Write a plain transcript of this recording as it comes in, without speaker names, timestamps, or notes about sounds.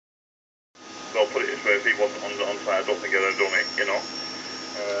Well, put it this way, if he wasn't on site, I don't think I'd have done it, you know.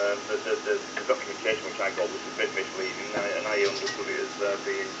 The documentation which I got was a bit misleading, and I understood it as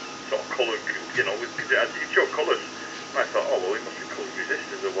being sort of coloured, you know, because it showed colours. And I thought, oh well, it must be colour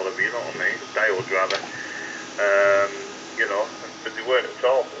resistors or whatever, you know what I mean? Diodes rather. You know, but they weren't at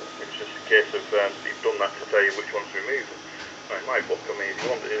all. It was just a case of you've done that to tell you which ones to remove. Now, in my book, I mean,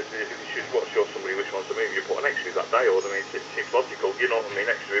 if you should show somebody which ones to remove, you put an X with that diode. I mean, it seems logical, you know what I mean,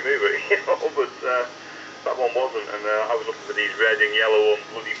 X to remove it, you know, but that one wasn't, and I was looking for these red and yellow and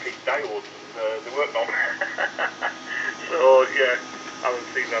bloody pink diodes, and they weren't on. So, yeah, I haven't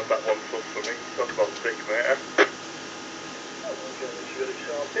seen that one tough for me. Talk about sick, mate.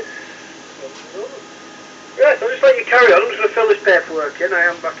 Right, I'll just let you carry on. I'm just going to fill this paperwork in. I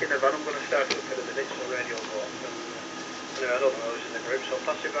am back in the van. I'm going to start up in a minute, so radio go off. And, I don't know who's in the group, so I'll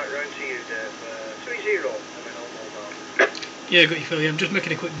pass it back round to you, Dave. 3-0, I'm in all mobile. Yeah, got you, Philly. I'm just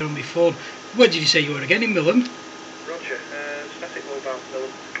making a quick note on my phone. Where did you say you were again? In Millham? Roger, static mobile,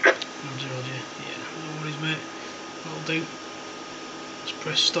 Millham. Roger. Yeah, no worries, mate. That'll do. Let's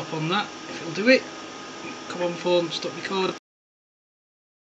press stop on that, if it'll do it. Come on, phone, stop recording.